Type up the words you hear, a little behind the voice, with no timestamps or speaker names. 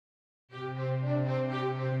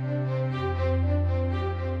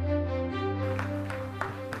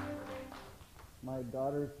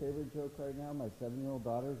favorite joke right now. My 7-year-old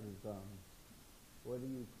daughter's is, what do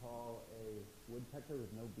you call a woodpecker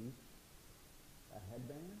with no beak? A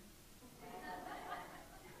headbanger?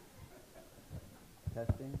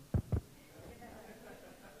 Testing.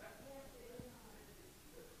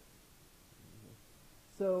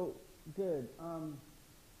 So, good.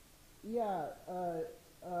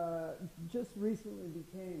 Just recently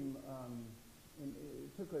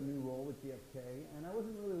took a new role with GFK, and I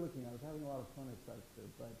wasn't really looking. I was having a lot of fun at Starkster,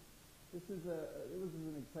 but it was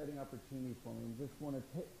an exciting opportunity for me, and just want to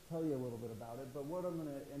tell you a little bit about it. But what I'm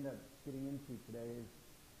going to end up getting into today is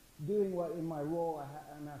doing what in my role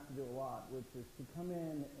I'm asked to do a lot, which is to come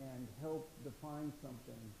in and help define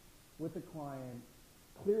something with the client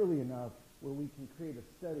clearly enough where we can create a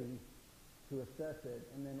study to assess it,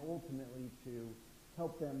 and then ultimately to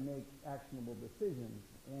help them make actionable decisions.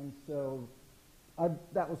 And so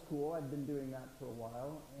that was cool. I've been doing that for a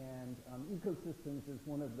while, and ecosystems is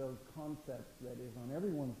one of those concepts that is on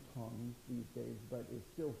everyone's tongue these days, but is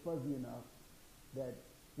still fuzzy enough that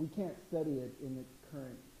we can't study it in its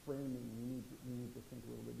current framing. We need to think a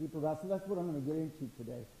little bit deeper about it. So that's what I'm going to get into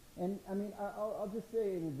today. And I mean, I'll just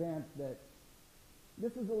say in advance that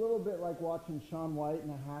this is a little bit like watching Shaun White in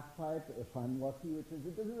a half pipe, if I'm lucky, which is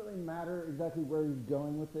it doesn't really matter exactly where he's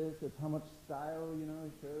going with this. It's how much style, he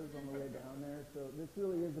shows on the way down there. So this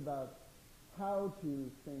really is about how to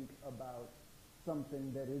think about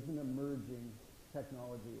something that is an emerging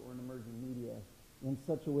technology or an emerging media in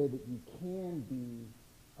such a way that you can be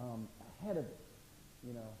ahead of it,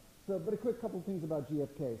 So, but a quick couple things about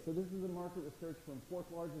GFK. So this is a market research firm, 4th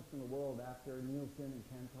largest in the world after Nielsen and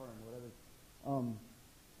Kantar and whatever.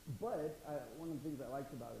 But one of the things I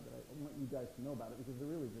liked about it that I want you guys to know about it, because they're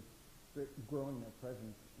really just growing their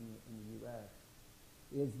presence in the U.S.,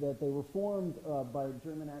 is that they were formed by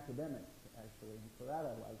German academics, actually. And so that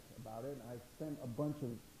I liked about it. I spent a bunch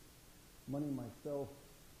of money myself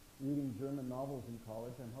reading German novels in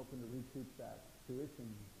college. I'm hoping to recoup that tuition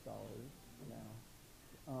dollars now.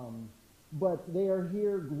 But they are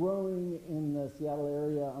here growing in the Seattle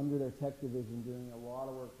area under their tech division, doing a lot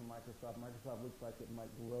of work for Microsoft. Microsoft looks like it might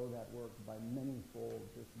grow that work by many fold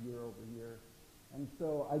just year over year. And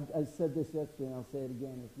so I said this yesterday, and I'll say it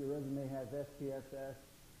again. If your resume has SPSS,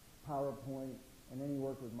 PowerPoint, and any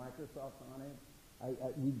work with Microsoft on it,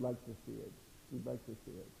 we'd like to see it. We'd like to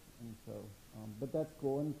see it. And so, but that's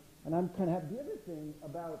cool. And I'm kind of happy. The other thing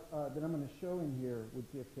about that I'm going to show in here with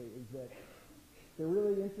GFK is that they're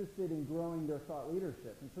really interested in growing their thought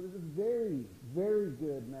leadership. And so there's a very, very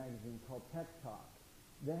good magazine called Tech Talk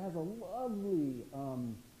that has a lovely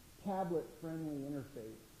tablet-friendly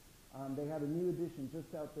interface. They have a new edition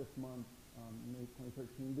just out this month, May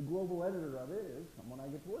 2013. The global editor of it is someone I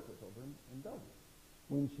get to work with over in Belgium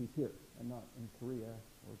when she's here and not in Korea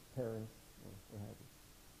or Paris or where have you.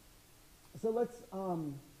 So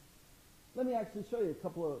let me actually show you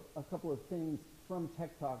a couple of things from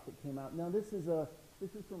Tech Talk that came out. Now this is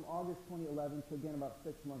from August 2011, so again about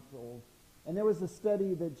 6 months old. And there was a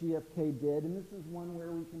study that GFK did, and this is one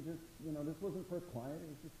where we can just, this wasn't for a client, it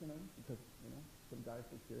was just, because, some guys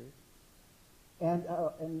were curious. And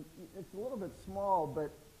it's a little bit small,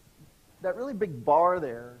 but that really big bar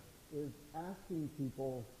there is asking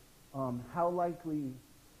people how likely,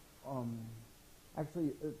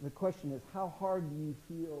 actually the question is how hard do you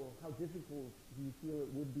feel, how difficult do you feel it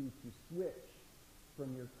would be to switch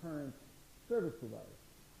from your current service provider.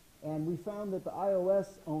 And we found that the iOS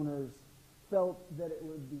owners felt that it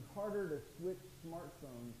would be harder to switch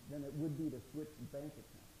smartphones than it would be to switch bank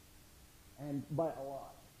accounts, and by a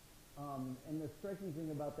lot. And the striking thing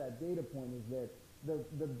about that data point is that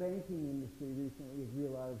the banking industry recently has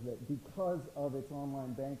realized that because of its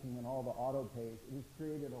online banking and all the auto pays, it has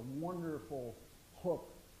created a wonderful hook,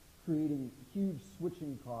 creating huge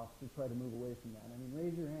switching costs to try to move away from that. I mean,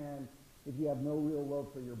 raise your hand if you have no real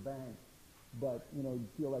love for your bank, but you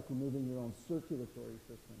feel like removing your own circulatory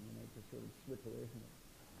system, to sort of switch away from it.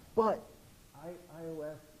 But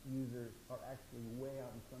iOS users are actually way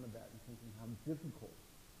out in front of that and thinking how difficult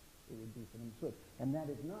it would be for them to switch. And that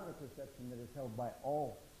is not a perception that is held by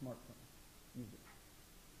all smartphone users.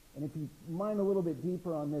 And if you mine a little bit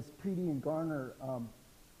deeper on this Preedy and Garner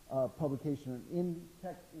publication in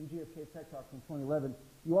GFK Tech Talk from 2011,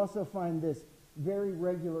 you also find this very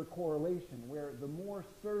regular correlation where the more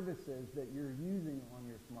services that you're using on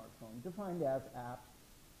your smartphone, defined as apps,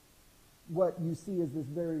 what you see is this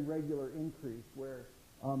very regular increase where,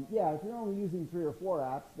 if you're only using 3 or 4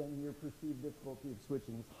 apps, then your perceived difficulty of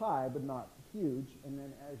switching is high, but not huge. And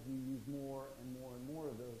then as you use more and more and more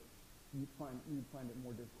of those, you find it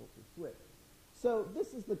more difficult to switch. So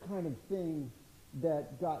this is the kind of thing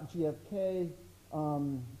that got GFK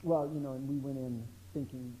well, you know, and we went in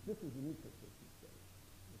thinking this is an ecosystem study,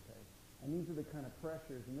 okay? And these are the kind of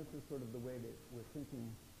pressures, and this is sort of the way that we're thinking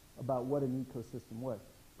about what an ecosystem was.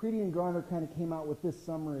 Preety and Garner kind of came out with this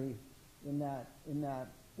summary in that,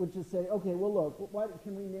 which is say, okay, well, look, why,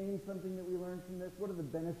 can we name something that we learned from this? What are the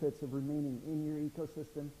benefits of remaining in your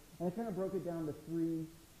ecosystem? And I kind of broke it down to 3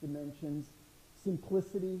 dimensions: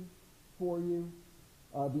 simplicity for you,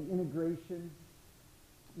 the integration,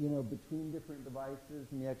 you know, between different devices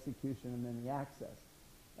and the execution, and then the access.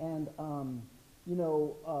 And, you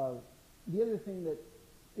know, the other thing that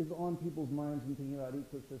is on people's minds when thinking about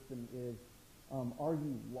ecosystem is, are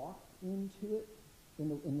you locked into it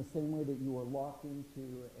in the same way that you are locked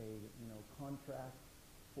into a, you know, contract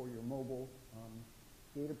for your mobile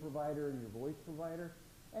data provider and your voice provider?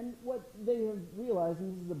 And what they have realized,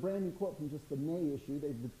 and this is a brand new quote from just the May issue,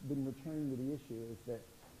 they've been returning to the issue, is that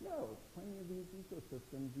no, plenty of these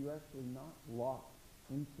ecosystems, you're actually not locked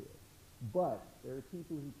into it. But there are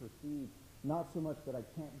people who perceive not so much that I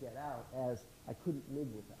can't get out as I couldn't live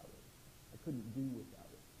without it. I couldn't do without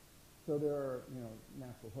it. So there are, you know,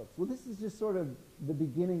 natural hooks. Well, this is just sort of the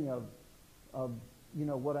beginning of you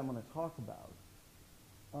know, what I'm going to talk about.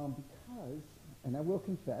 Because, and I will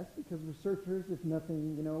confess, because researchers, if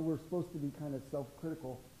nothing, you know, we're supposed to be kind of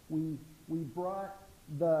self-critical, we brought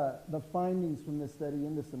the findings from this study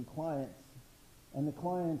into some clients, and the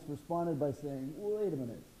clients responded by saying, wait a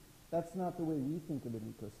minute, that's not the way we think of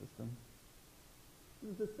an ecosystem.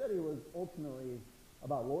 The study was ultimately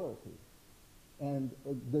about loyalty, and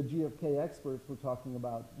the GfK experts were talking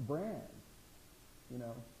about brand, you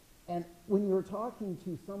know. And when you're talking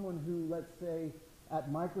to someone who, let's say, at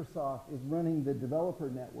Microsoft is running the developer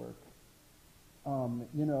network,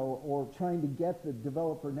 you know, or trying to get the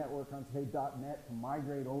developer network on, say, .NET to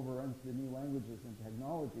migrate over onto the new languages and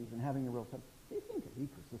technologies and having a real time, they think of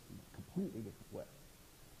ecosystem in a completely different way.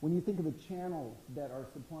 When you think of the channels that are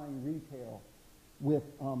supplying retail with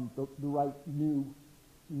the right new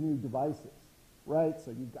devices, right?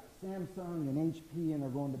 So you've got Samsung and HP, and they're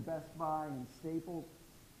going to Best Buy and Staples.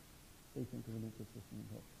 They think of an ecosystem in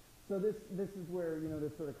here. So this is where, you know,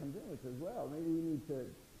 this sort of comes in, which is, well,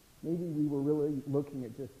 maybe we were really looking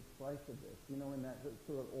at just a slice of this, you know, in that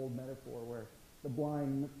sort of old metaphor where the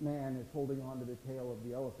blind man is holding onto the tail of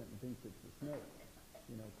the elephant and thinks it's the snake,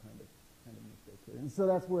 you know, kind of mistake here. And so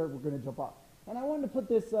that's where we're going to jump off. And I wanted to put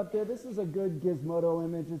this up there. This is a good Gizmodo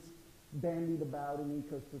image. It's bandied about in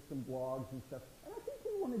ecosystem blogs and stuff. And I think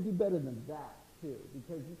we want to do better than that, too,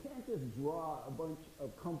 because you can't just draw a bunch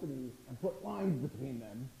of companies and put lines between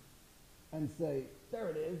them and say, there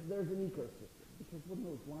it is, there's an ecosystem. Because what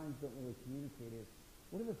those lines don't really communicate is,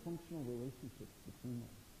 what are the functional relationships between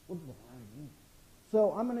them? What does the line mean?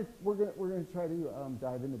 So we're gonna try to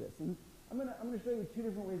dive into this, and I'm gonna show you 2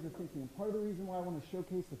 different ways of thinking. And part of the reason why I want to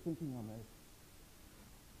showcase the thinking on this,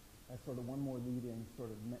 as sort of one more lead-in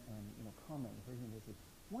sort of you know, comment bringing this is,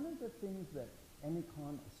 one of the things that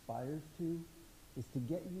EmMeCon aspires to is to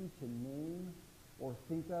get you to name or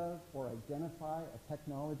think of or identify a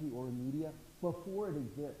technology or a media before it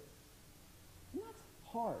exists. And that's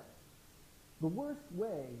hard. The worst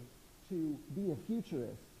way to be a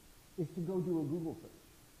futurist is to go do a Google search,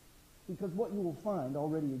 because what you will find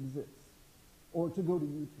already exists, or to go to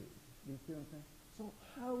YouTube. You see what I'm saying? So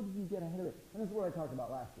how do you get ahead of it? And this is what I talked about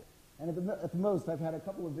last year. And at the most, I've had a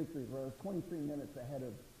couple of victories where I was 23 minutes ahead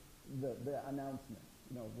of the announcement,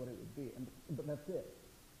 you know, what it would be. But that's it.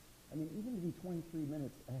 I mean, even to be 23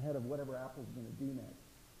 minutes ahead of whatever Apple's going to do next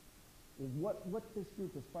is what this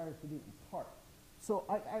group aspires to do. It's hard. So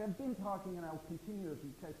I've been talking, and I'll continue if you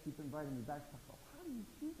guys keep inviting me back to talk about how do you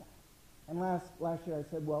do that? And last year I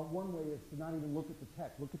said, well, one way is to not even look at the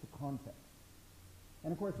tech, look at the context. And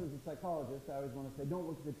of course, as a psychologist, I always want to say, don't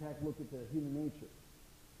look at the tech, look at the human nature.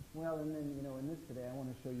 Well, and then, you know, in this today, I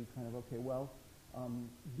want to show you kind of, okay, well,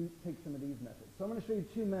 take some of these methods. So I'm going to show you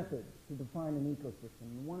 2 methods to define an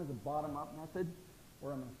ecosystem. One is a bottom-up method,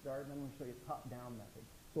 where I'm going to start, and I'm going to show you a top-down method.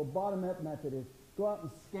 So a bottom-up method is go out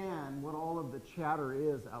and scan what all of the chatter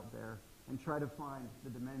is out there and try to find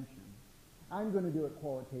the dimension. I'm going to do it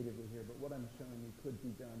qualitatively here, but what I'm showing you could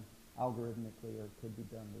be done algorithmically, or could be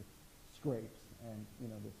done with scrapes and,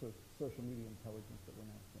 you know, the social media intelligence that we're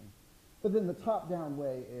now seeing. But then the top-down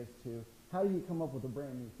way is to, how do you come up with a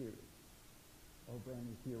brand new theory or a brand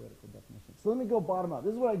new theoretical definition? So let me go bottom up.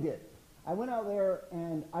 This is what I did. I went out there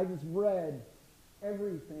and I just read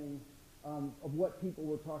everything of what people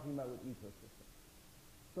were talking about with ecosystems.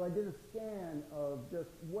 So I did a scan of just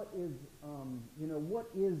what is, you know, what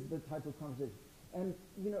is the type of conversation. And,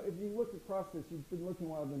 you know, if you look across this, you've been looking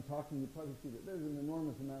while I've been talking, you probably see that there's an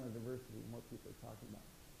enormous amount of diversity in what people are talking about.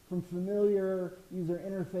 from familiar user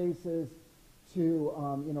interfaces to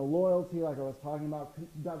loyalty, like I was talking about,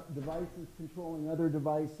 devices controlling other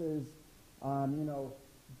devices.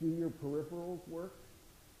 Do your peripherals work?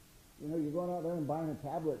 You're going out there and buying a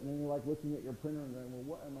tablet, and then you're like looking at your printer and going,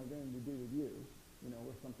 well, what am I going to do with you?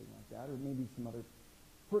 Or something like that, or maybe some other,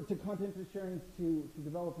 to content sharing, to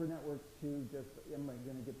developer networks, to just, am I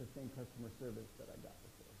going to get the same customer service that I got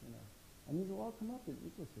before? And these will all come up in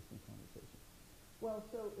ecosystem conversations. Well,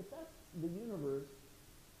 so if that's the universe,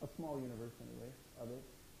 a small universe anyway, of it,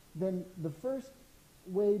 then the first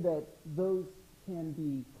way that those can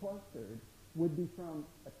be clustered would be from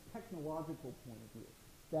a technological point of view.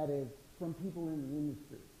 That is, from people in the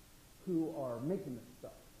industry who are making this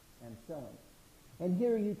stuff and selling it. And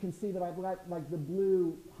here you can see that I've got, like, the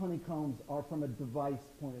blue honeycombs are from a device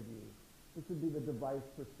point of view. This would be the device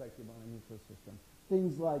perspective on an ecosystem.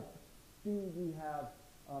 Things like, do we have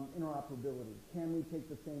interoperability? Can we take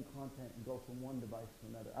the same content and go from one device to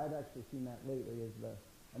another? I've actually seen that lately as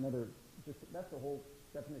that's the whole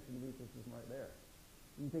definition of ecosystem right there.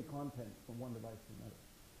 You can take content from one device to another.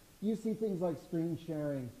 You see things like screen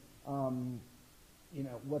sharing,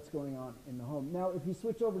 what's going on in the home. Now, if you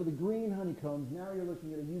switch over to the green honeycombs, now you're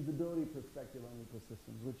looking at a usability perspective on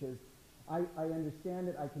ecosystems, which is, I understand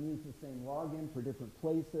it, I can use the same login for different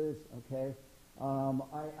places, okay?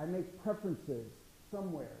 I make preferences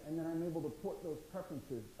somewhere, and then I'm able to port those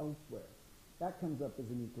preferences elsewhere. That comes up as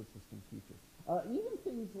an ecosystem feature. Even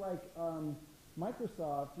things like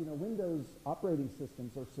Microsoft, Windows operating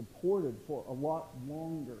systems are supported for a lot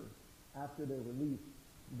longer after they're released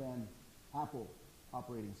than Apple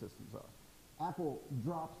operating systems are. Apple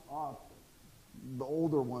drops off the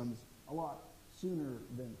older ones a lot sooner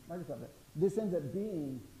than Microsoft does. This ends up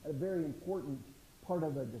being a very important part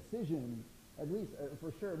of a decision, at least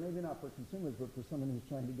for sure, maybe not for consumers, but for someone who's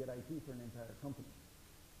trying to get IT for an entire company,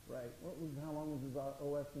 right? How long was this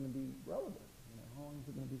OS going to be relevant? How long is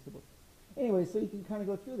it going to be supported? Anyway, so you can kind of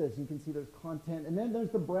go through this. You can see there's content, and then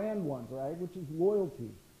there's the brand ones, right, which is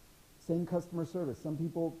loyalty. Same customer service. Some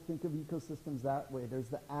people think of ecosystems that way. There's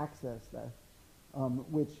the access that,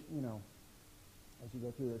 which, as you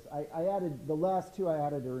go through this. I added, the last two I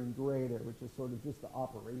added are in gray there, which is sort of just the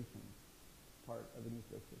operations part of an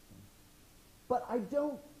ecosystem. But I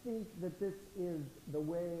don't think that this is the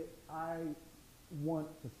way I want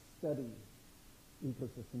to study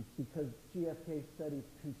ecosystems, because GfK studies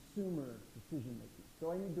consumer decision making.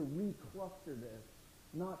 So I need to recluster this,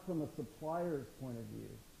 not from a supplier's point of view,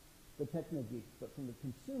 the techno geeks, but from the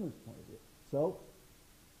consumer's point of view. So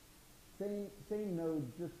same node,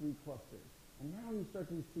 just reclustered. And now you start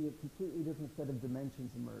to see a completely different set of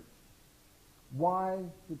dimensions emerge. Why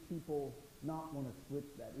do people not want to switch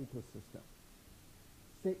that ecosystem?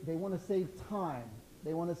 They want to save time.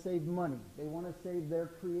 They want to save money. They want to save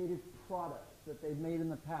their creative products that they've made in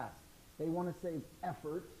the past. They want to save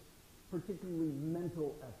effort, particularly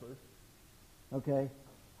mental effort. Okay,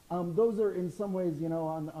 those are in some ways,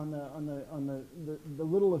 on the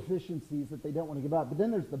little efficiencies that they don't want to give up. But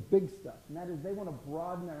then there's the big stuff, and that is they want to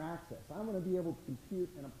broaden their access. I want to be able to compute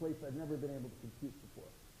in a place I've never been able to compute before.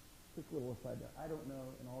 Quick little aside there. I don't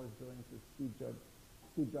know, in all his brilliance, if Steve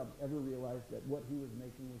Jobs ever realized that what he was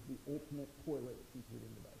making was the ultimate toilet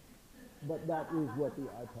computing device. But that is what the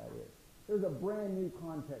iPad is. There's a brand new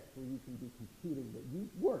context where you can be computing that you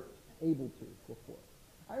weren't able to before.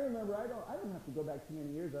 I remember, I don't have to go back too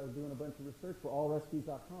many years. I was doing a bunch of research for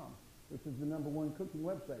allrecipes.com, which is the #1 cooking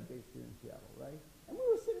website based here in Seattle, right? And we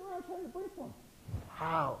were sitting around trying to brainstorm.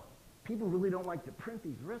 How? People really don't like to print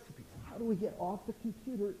these recipes. How do we get off the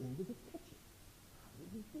computer into the kitchen? How do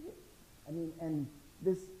we do it? I mean, and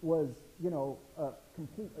this was,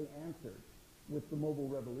 completely answered with the mobile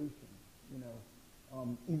revolution, in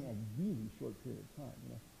a really short period of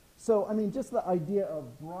time, So, I mean, just the idea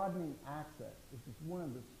of broadening access is just one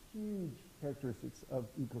of the huge characteristics of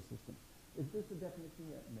ecosystems. Is this a definition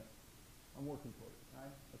yet? No. I'm working for it,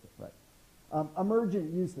 right? Okay, right.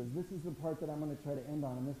 Emergent uses. This is the part that I'm going to try to end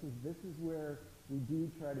on, and this is where we do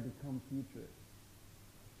try to become futurists.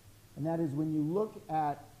 And that is when you look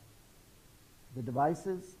at the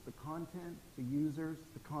devices, the content, the users,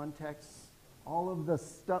 the contexts, all of the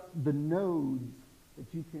stuff, the nodes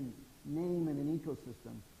that you can name in an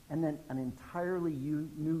ecosystem, and then an entirely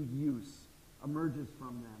new use emerges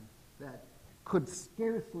from them that could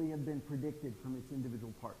scarcely have been predicted from its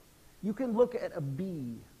individual parts. You can look at a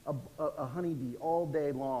bee, a honeybee, all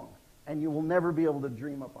day long, and you will never be able to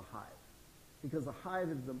dream up a hive, because a hive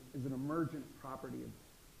is an emergent property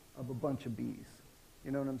of a bunch of bees.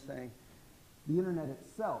 You know what I'm saying? The internet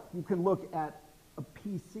itself, you can look at a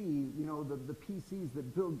PC, you know, the PCs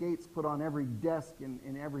that Bill Gates put on every desk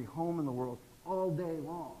in every home in the world all day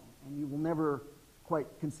long, and you will never quite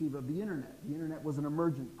conceive of the internet. The internet was an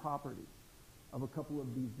emergent property of a couple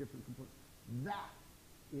of these different components. That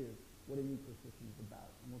is what an ecosystem is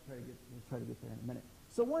about, and we'll try to get there in a minute.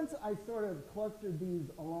 So once I sort of clustered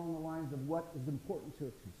these along the lines of what is important to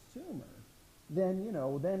a consumer, then, you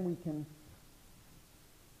know, then we can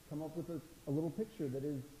come up with a little picture that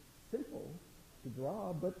is simple to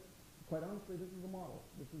draw, but quite honestly, this is a model.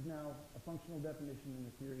 This is now a functional definition in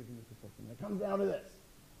the theory of an ecosystem. It comes down to this.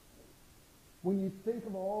 When you think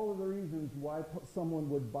of all of the reasons why someone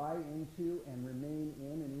would buy into and remain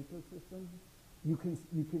in an ecosystem, you can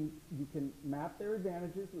map their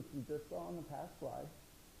advantages, which we just saw on the past slide,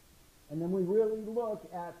 and then we really look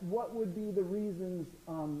at what would be the reasons,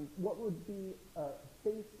 what would be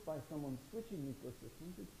faced by someone switching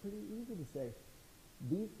ecosystems. It's pretty easy to say,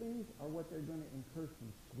 these things are what they're going to incur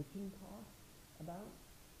some switching costs about,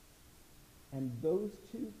 and those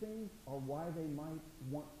two things are why they might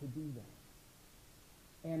want to do that.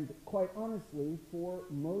 And quite honestly, for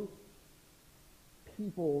most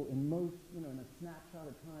people in most, you know, in a snapshot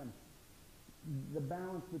of time, the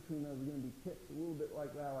balance between those are going to be tipped a little bit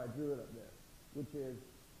like how I drew it up there, which is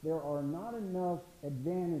there are not enough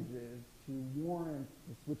advantages to warrant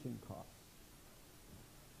the switching costs.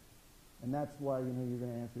 And that's why, you know, you're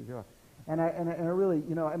going to answer your question. And I really,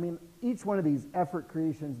 you know, I mean, each one of these effort,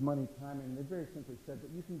 creations, money, time, and they're very simply said,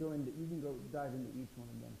 but you can go dive into each one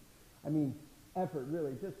of them. I mean, effort,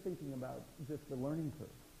 really, just thinking about just the learning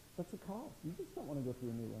curve. That's a cost. You just don't want to go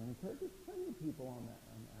through a new learning curve. There's plenty of people on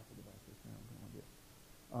Apple devices now.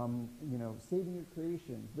 You know, saving your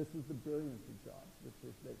creations. This is the brilliance of jobs, which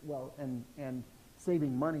is that, well, and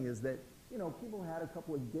saving money is that, you know, people had a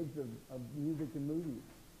couple of gigs of music and movies.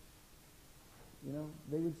 You know,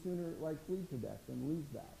 they would sooner, like, bleed to death than lose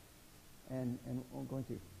that. And going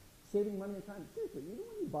to. Saving money and time. Seriously, even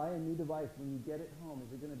when you buy a new device, when you get it home,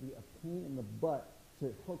 is it going to be a pain in the butt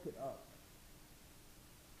to hook it up?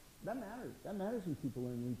 That matters. That matters when people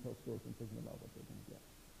are in retail stores and thinking about what they're going to get.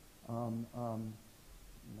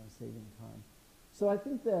 You know, saving time. So I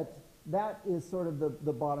think that is sort of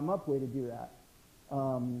the bottom-up way to do that.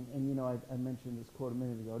 And, you know, I mentioned this quote a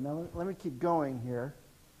minute ago. Now, let me keep going here.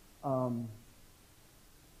 I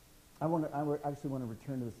actually want to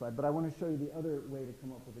return to the slide, but I want to show you the other way to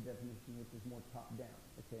come up with a definition, which is more top-down.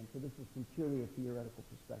 Okay, and so this is from purely a theoretical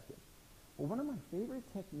perspective. Well, one of my favorite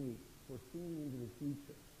techniques for seeing into the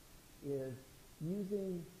future is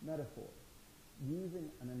using metaphors, using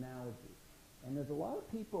an analogy. And there's a lot of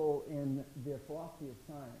people in the philosophy of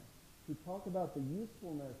science who talk about the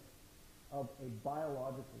usefulness of a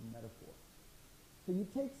biological metaphor. So you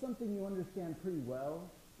take something you understand pretty well,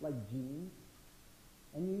 like genes,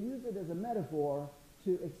 and you use it as a metaphor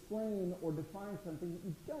to explain or define something that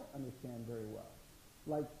you don't understand very well,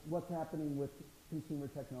 like what's happening with consumer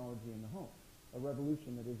technology in the home, a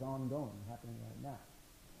revolution that is ongoing, happening right now.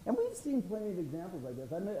 And we've seen plenty of examples like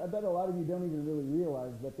this. I bet a lot of you don't even really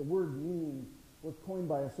realize that the word meme was coined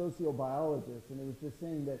by a sociobiologist, and it was just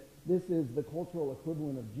saying that this is the cultural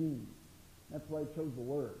equivalent of genes. That's why I chose the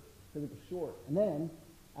word, because it was short. And then,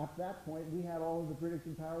 after that point, we had all of the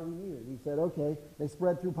predictive power we needed. We said, okay, they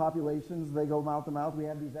spread through populations, they go mouth to mouth, we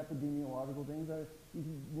have these epidemiological things. You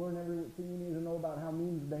can learn everything you need to know about how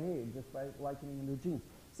memes behave just by likening them to genes.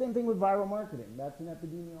 Same thing with viral marketing. That's an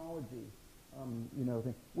epidemiology you know,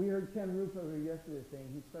 thing. We heard Ken Rufo here yesterday saying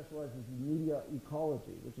he specializes in media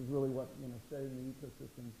ecology, which is really what, you know, studying the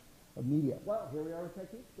ecosystems of media. Well, here we are with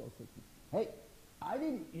tech ecosystems. Hey, I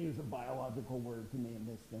didn't use a biological word to name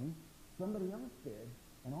this thing. Somebody else did.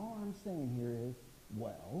 And all I'm saying here is,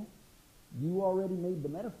 well, you already made the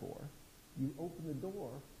metaphor. You opened the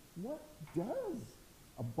door. What does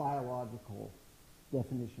a biological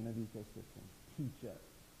definition of ecosystem teach us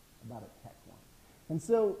about a tech one? And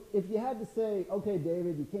so if you had to say, okay,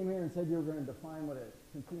 David, you came here and said you were going to define what a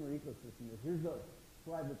consumer ecosystem is, here's the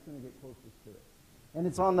slide that's going to get closest to it. And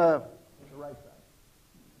it's on the right side.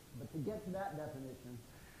 But to get to that definition,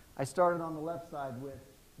 I started on the left side with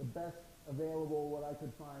the best available, what I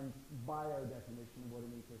could find, bio-definition of what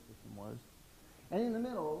an ecosystem was. And in the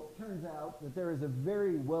middle, it turns out that there is a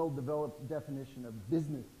very well-developed definition of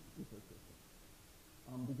business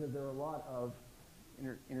ecosystem because there are a lot of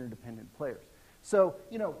interdependent players. So,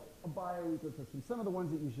 you know, a bio-ecosystem, some of the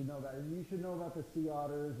ones that you should know about. You should know about the sea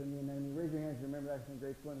otters and the anemone. Raise your hands if you remember that from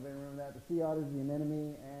grade school. Anybody remember that? The sea otters, the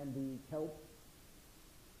anemone, and the kelp.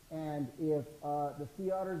 And if the sea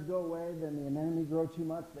otters go away, then the anemone grow too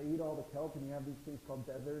much. They eat all the kelp, and you have these things called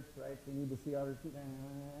deserts, right? So you need the sea otters.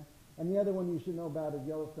 And the other one you should know about is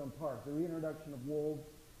Yellowstone Park. The reintroduction of wolves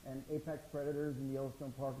and apex predators in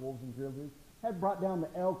Yellowstone Park, wolves and grizzlies, had brought down the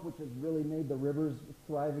elk, which has really made the rivers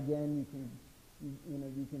thrive again.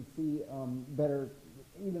 You can see better.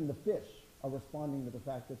 Even the fish are responding to the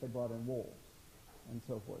fact that they brought in wolves, and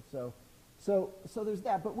so forth. So there's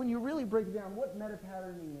that. But when you really break it down, what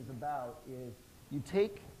meta-patterning is about is you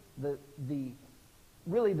take the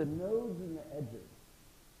nodes and the edges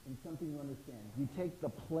in something you understand. You take the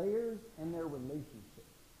players and their relationships,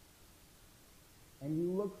 and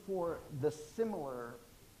you look for the similar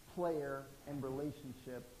player and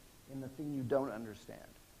relationship in the thing you don't understand.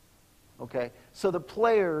 Okay? So the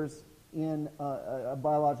players in a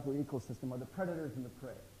biological ecosystem are the predators and the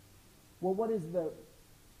prey. Well, what is the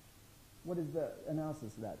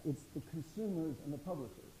analysis of that? It's the consumers and the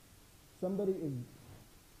publishers. Somebody is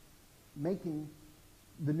making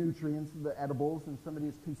the nutrients, the edibles, and somebody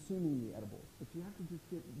is consuming the edibles. But you have to just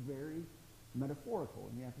get very metaphorical,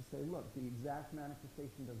 and you have to say, look, the exact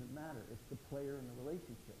manifestation doesn't matter. It's the player and the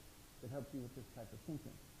relationship that helps you with this type of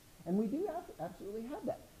thinking. And we do absolutely have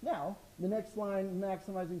that. Now, the next line,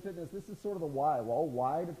 maximizing fitness, this is sort of the why. Well,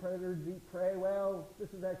 why do predators eat prey? Well,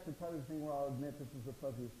 this is actually part of the thing where I'll admit this is the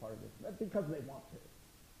fuzziest part of it. That's because they want to.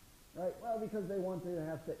 Right? Well, because they want to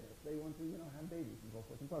have fitness. They want to, have babies and so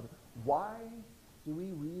forth and so on. Why do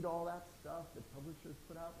we read all that stuff that publishers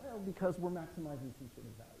put out? Well, because we're maximizing some sort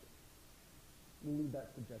of value. We leave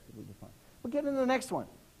that subjectively defined. But get into the next one.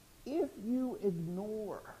 If you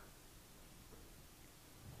ignore,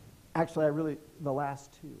 actually, the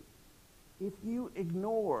last two. If you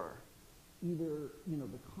ignore either,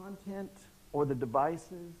 the content or the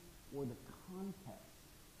devices or the context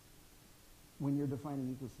when you're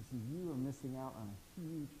defining ecosystems, you are missing out on a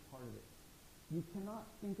huge part of it. You cannot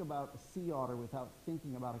think about a sea otter without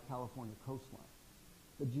thinking about a California coastline.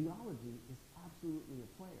 The geology is absolutely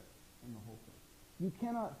a player in the whole thing. You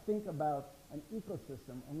cannot think about an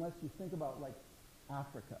ecosystem unless you think about, like,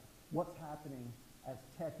 Africa. What's happening as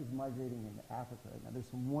tech is migrating into Africa right now. There's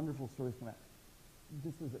some wonderful stories from that.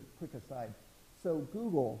 Just as a quick aside. So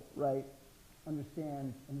Google, right,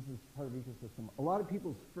 understands, and this is part of the ecosystem, a lot of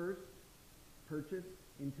people's first purchase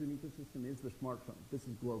into an ecosystem is the smartphone. This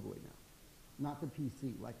is globally now. Not the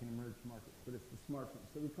PC, like in emerged markets, but it's the smartphone.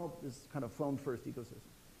 So we call this kind of phone-first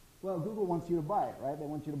ecosystem. Well, Google wants you to buy it, right? They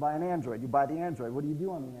want you to buy an Android. You buy the Android. What do you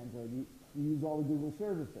do on the Android? You use all the Google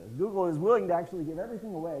services. Google is willing to actually give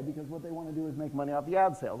everything away because what they want to do is make money off the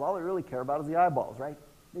ad sales. All they really care about is the eyeballs, right?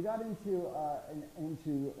 They got into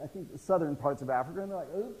I think, the southern parts of Africa, and they're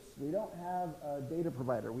like, oops, we don't have a data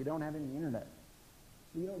provider. We don't have any internet.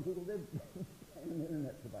 So Google did an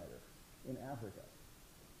internet provider in Africa.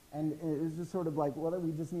 And it was just sort of like, well,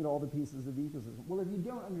 we just need all the pieces of the ecosystem. Well, if you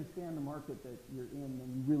don't understand the market that you're in,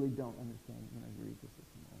 then you really don't understand your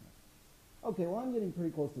ecosystem. Okay, well, I'm getting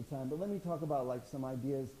pretty close to time, but let me talk about some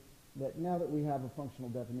ideas that now that we have a functional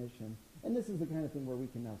definition, and this is the kind of thing where we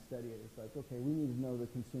can now study it. It's like, okay, we need to know the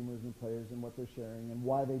consumers and players and what they're sharing and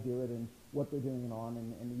why they do it and what they're doing it on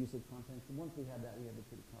and the use of content. And once we have that, we have a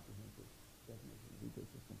pretty comprehensive definition of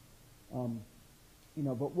ecosystem.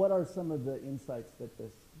 But what are some of the insights that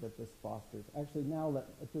this fosters? Actually, now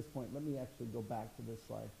at this point, let me actually go back to this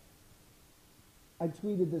slide. I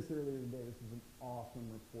tweeted this earlier today. This is an awesome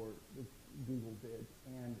report that Google did.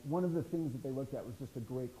 And one of the things that they looked at was just a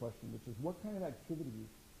great question, which is what kind of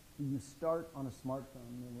activities do you start on a smartphone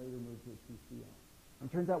and then later move to a PC on? And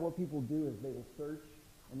it turns out what people do is they will search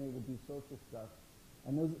and they will do social stuff.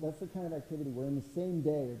 And that's the kind of activity where in the same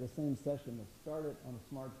day or the same session, they'll start it on a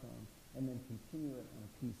smartphone and then continue it on a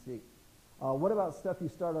PC. What about stuff you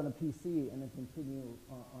start on a PC and then continue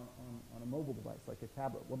on a mobile device, like a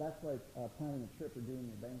tablet? Well, that's like planning a trip or doing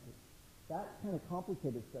your banking. That kind of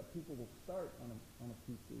complicated stuff, people will start on a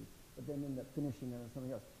PC, but then end up finishing it on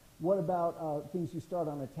something else. What about things you start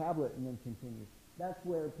on a tablet and then continue? That's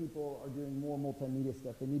where people are doing more multimedia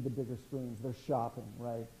stuff. They need the bigger screens. They're shopping,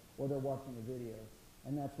 right? Or they're watching a video.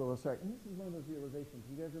 And that's where we'll start. And this is one of those realizations.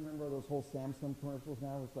 You guys remember those whole Samsung commercials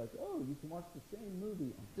now? It's like, oh, you can watch the same movie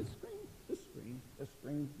on this screen, this screen, this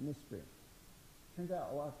screen, and this screen. Turns out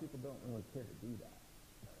a lot of people don't really care to do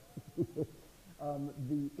that.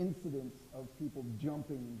 The incidence of people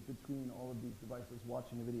jumping between all of these devices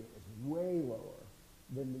watching a video is way lower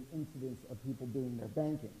than the incidence of people doing their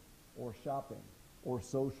banking or shopping or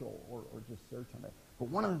social or just search on it. But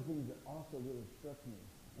one of the things that also really struck me,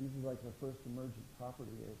 and this is like the first emergent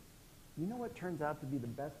property, is you know what turns out to be the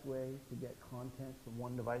best way to get content from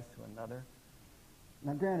one device to another?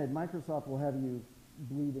 Now granted, Microsoft will have you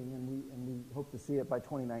bleeding, and we hope to see it by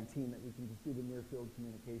 2019, that we can just do the near field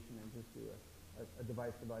communication and just do a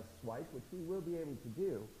device-to-device swipe, which we will be able to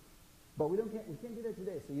do. But we can't do that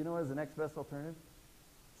today. So you know what is the next best alternative?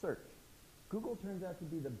 Search. Google turns out to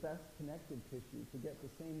be the best connected tissue to get the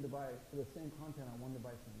same device, the same content on one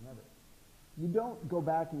device and another. You don't go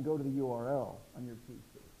back and go to the URL on your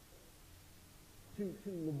PC. Too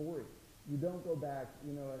laborious. You don't go back,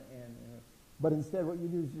 but instead what you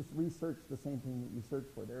do is just research the same thing that you search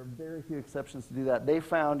for. There are very few exceptions to do that. They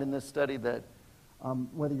found in this study that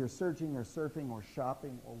whether you're searching or surfing or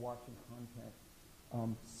shopping or watching content,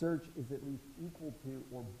 search is at least equal to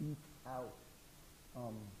or beats out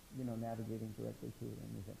navigating directly to it or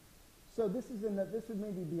anything. So this would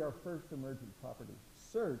maybe be our first emergent property.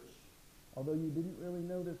 Search, although you didn't really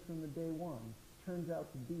know this from the day one, turns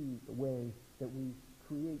out to be the way that we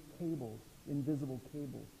create cables, invisible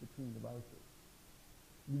cables between devices.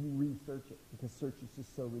 You research it because search is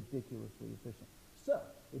just so ridiculously efficient. So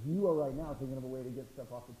if you are right now thinking of a way to get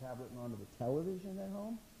stuff off the tablet and onto the television at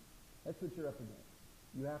home, that's what you're up against.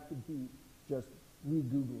 You have to beat just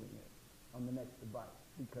re-Googling it on the next device,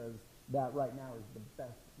 because that right now is the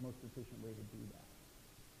best, most efficient way to do that.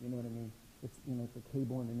 You know what I mean? It's it's a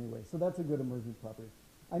cable in a new way. So that's a good emergent property.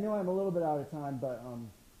 I know I'm a little bit out of time, but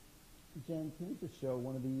Jen, can you just show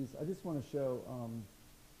one of these? I just want to show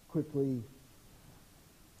quickly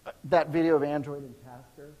that video of Android and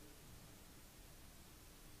Tasker,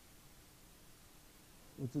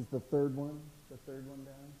 which is the third one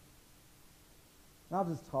down. And I'll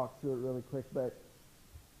just talk through it really quick, but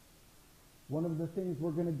one of the things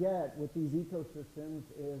we're going to get with these ecosystems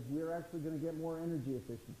is we're actually going to get more energy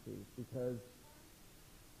efficiency because,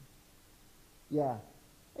 yeah.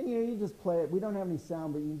 And you just play it. We don't have any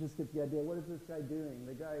sound, but you can just get the idea. What is this guy doing?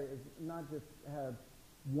 The guy is not just have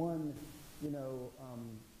one,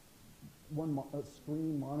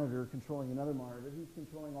 screen monitor controlling another monitor. He's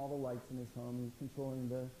controlling all the lights in his home. He's controlling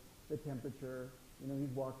the temperature.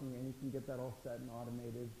 He's walking in. He can get that all set and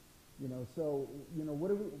automated. So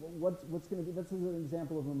what's going to be? This is an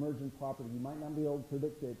example of emergent property. You might not be able to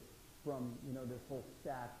predict it from this whole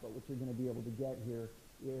stack, but what you're going to be able to get here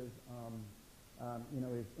is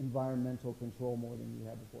is environmental control more than you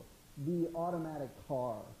had before. The automatic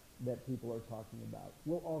car that people are talking about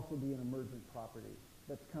will also be an emergent property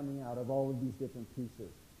that's coming out of all of these different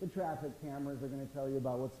pieces. The traffic cameras are going to tell you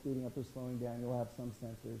about what's speeding up or slowing down. You'll have some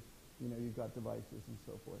sensors. You've got devices and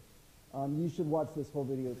so forth. You should watch this whole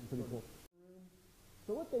video. It's pretty cool.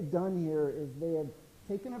 So what they've done here is they have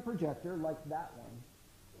taken a projector like that one,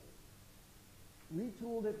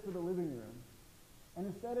 retooled it for the living room, and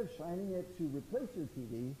instead of shining it to replace your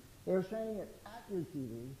TV, they're shining it at your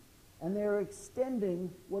TV, and they're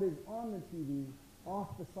extending what is on the TV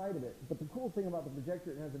off the side of it. But the cool thing about the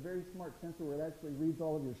projector, it has a very smart sensor where it actually reads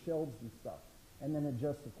all of your shelves and stuff, and then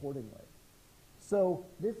adjusts accordingly. So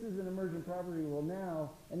this is an emergent property. Well,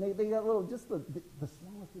 now, and they got little, just the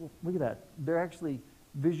smallest little, look at that. They're actually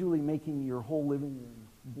visually making your whole living room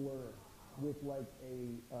blur with like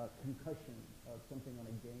a concussion of something on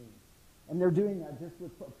a game. And they're doing that just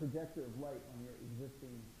with a projector of light on your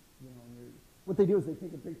existing, what they do is they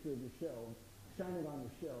take a picture of your shelves, shine it on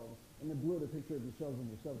your shelves, and then blur the picture of your shelves on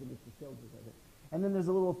your shelves, and just the shelves is like it. And then there's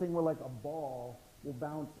a little thing where like a ball will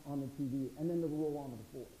bounce on the TV, and then it'll roll onto the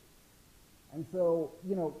floor. And so,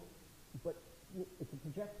 but it's a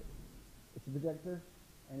projector. It's a projector,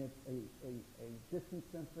 and it's a distance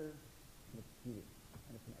sensor, and it's a TV,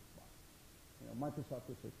 and it's an Xbox. Microsoft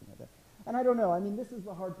is searching at that. And I don't know. I mean, this is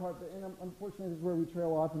the hard part, and unfortunately, this is where we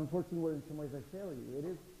trail off, and unfortunately, where in some ways I fail you. It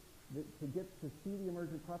is to get to see the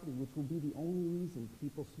emergent property, which will be the only reason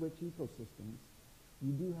people switch ecosystems.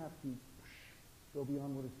 You do have to go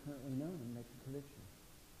beyond what is currently known and make a prediction.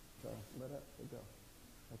 So let it go.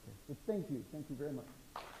 Okay. So thank you. Thank you very much.